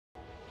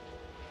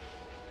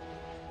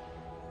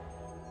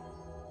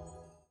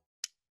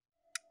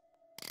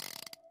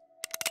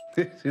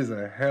This is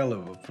a hell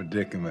of a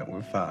predicament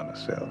we found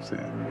ourselves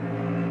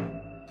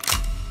in.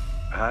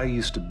 I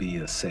used to be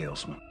a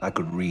salesman. I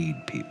could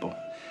read people.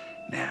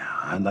 Now,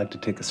 I'd like to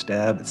take a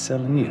stab at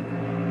selling you.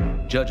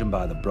 Judging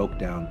by the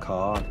broke-down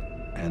car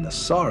and the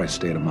sorry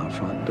state of my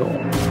front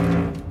door,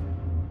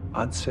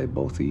 I'd say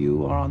both of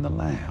you are on the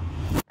lam.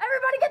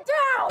 Everybody get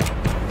down!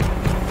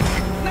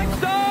 Next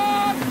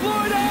stop,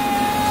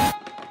 Florida!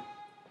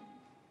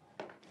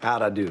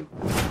 How'd I do?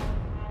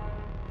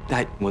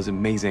 That was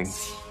amazing.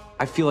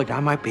 I feel like I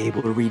might be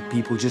able to read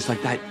people just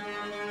like that.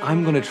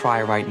 I'm gonna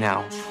try right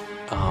now.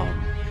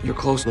 Your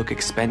clothes look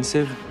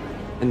expensive,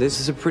 and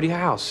this is a pretty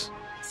house.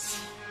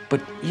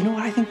 But you know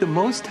what I think the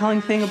most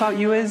telling thing about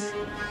you is?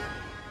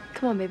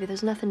 Come on, baby,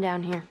 there's nothing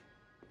down here.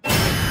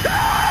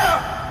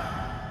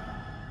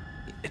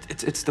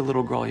 It's the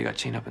little girl you got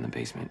chained up in the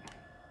basement.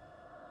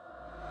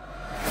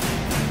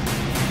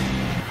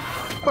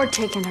 We're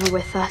taking her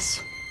with us.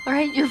 All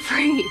right, you're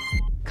free.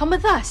 Come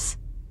with us.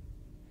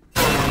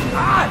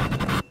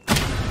 Ah!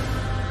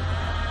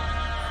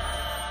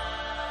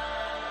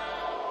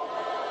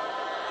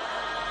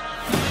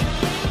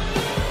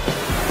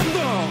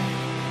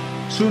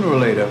 Sooner or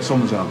later,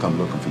 someone's gonna come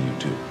looking for you,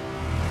 too.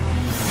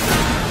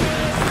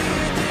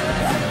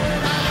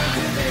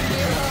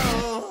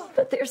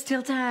 But there's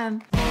still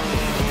time.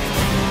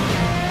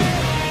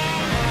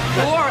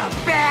 You're a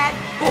bad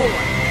boy!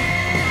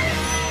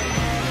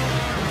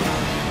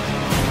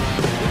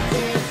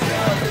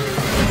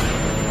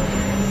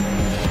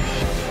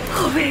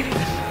 Oh, baby. Oh,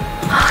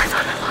 I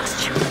thought I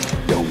lost you.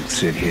 Don't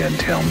sit here and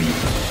tell me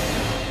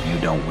you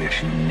don't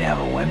wish you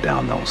never went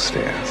down those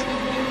stairs.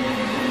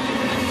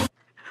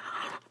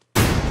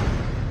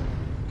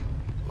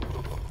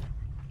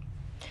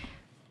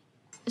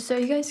 So are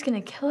you guys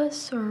gonna kill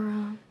us,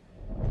 or,